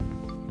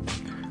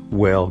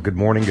Well, good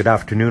morning, good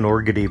afternoon,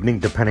 or good evening,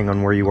 depending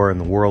on where you are in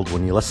the world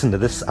when you listen to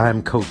this.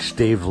 I'm Coach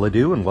Dave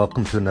Ledoux, and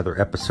welcome to another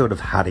episode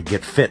of How to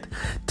Get Fit.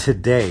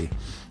 Today,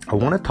 I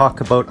want to talk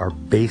about our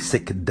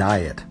basic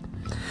diet.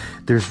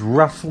 There's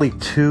roughly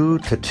 2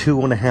 to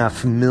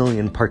 2.5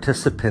 million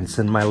participants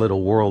in my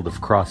little world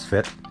of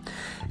CrossFit.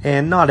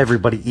 And not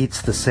everybody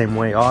eats the same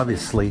way,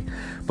 obviously,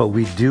 but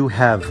we do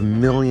have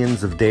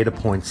millions of data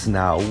points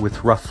now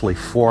with roughly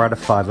 4 out of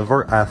 5 of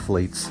our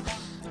athletes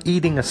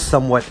eating a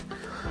somewhat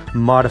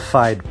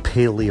modified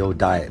paleo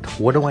diet.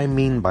 What do I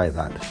mean by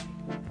that?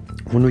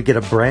 When we get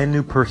a brand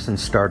new person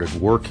started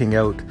working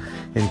out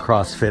in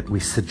CrossFit, we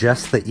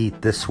suggest they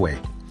eat this way.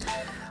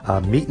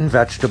 Meat and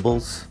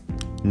vegetables,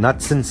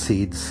 nuts and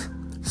seeds,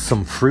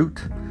 some fruit,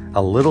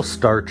 a little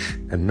starch,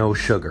 and no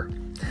sugar.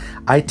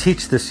 I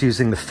teach this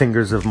using the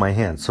fingers of my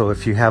hand. So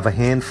if you have a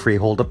hand free,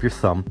 hold up your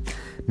thumb.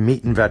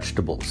 Meat and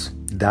vegetables.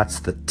 That's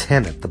the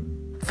tenet,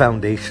 the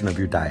foundation of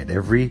your diet.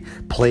 Every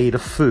plate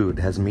of food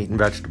has meat and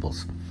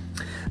vegetables.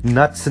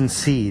 Nuts and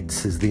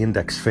seeds is the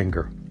index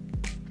finger.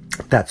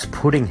 That's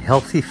putting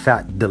healthy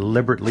fat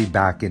deliberately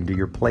back into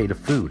your plate of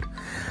food.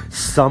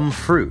 Some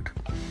fruit.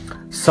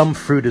 Some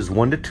fruit is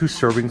 1 to 2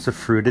 servings of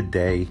fruit a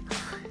day,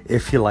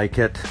 if you like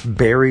it.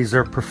 Berries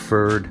are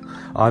preferred.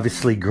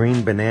 Obviously,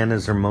 green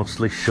bananas are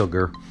mostly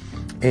sugar.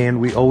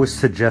 And we always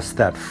suggest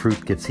that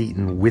fruit gets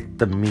eaten with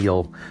the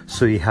meal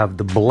so you have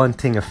the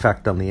blunting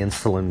effect on the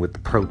insulin with the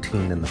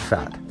protein and the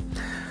fat.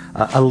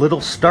 A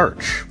little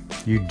starch.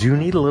 You do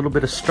need a little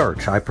bit of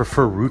starch. I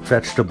prefer root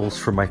vegetables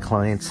for my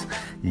clients,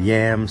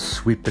 yams,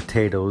 sweet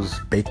potatoes,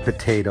 baked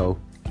potato,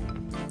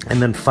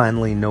 and then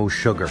finally no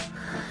sugar.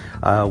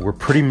 We're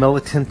pretty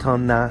militant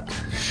on that.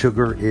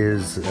 Sugar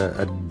is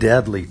a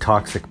deadly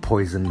toxic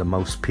poison to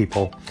most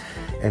people.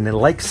 And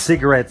like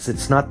cigarettes,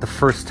 it's not the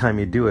first time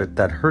you do it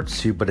that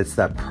hurts you, but it's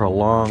that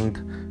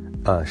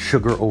prolonged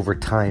sugar over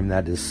time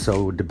that is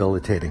so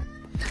debilitating.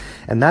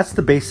 And that's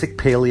the basic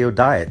paleo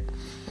diet.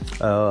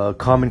 A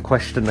common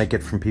question I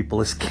get from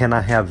people is, can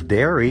I have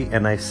dairy?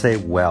 And I say,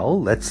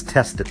 well, let's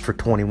test it for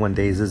 21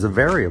 days as a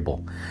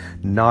variable.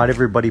 Not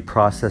everybody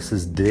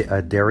processes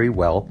dairy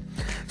well,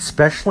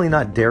 especially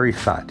not dairy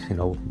fat. You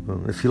know,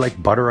 if you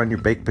like butter on your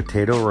baked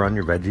potato or on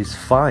your veggies,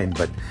 fine,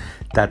 but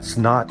that's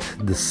not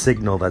the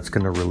signal that's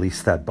going to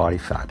release that body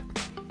fat.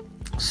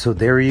 So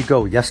there you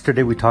go.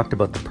 Yesterday we talked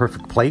about the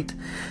perfect plate.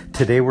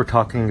 Today we're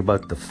talking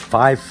about the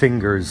 5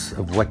 fingers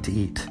of what to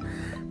eat.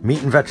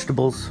 Meat and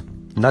vegetables,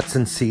 nuts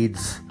and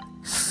seeds,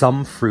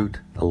 some fruit,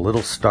 a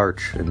little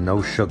starch, and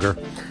no sugar.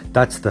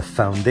 That's the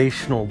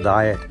foundational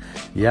diet.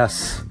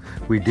 Yes,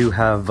 we do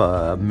have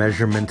a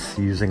measurement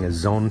using a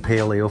zone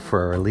paleo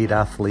for our elite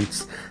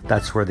athletes.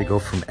 That's where they go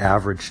from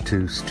average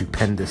to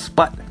stupendous.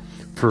 But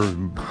for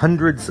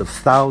hundreds of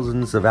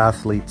thousands of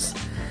athletes,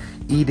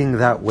 eating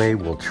that way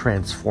will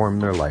transform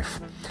their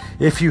life.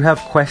 If you have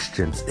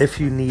questions, if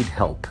you need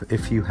help,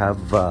 if you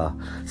have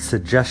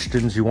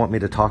suggestions you want me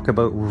to talk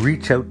about,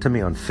 reach out to me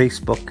on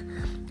Facebook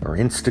or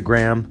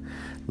Instagram.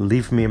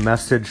 Leave me a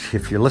message.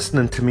 If you're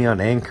listening to me on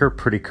Anchor,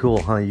 pretty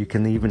cool, huh? You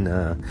can even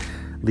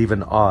leave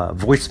a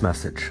voice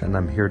message, and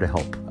I'm here to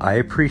help. I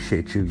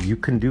appreciate you. You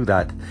can do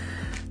that.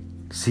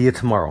 See you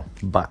tomorrow.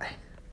 Bye.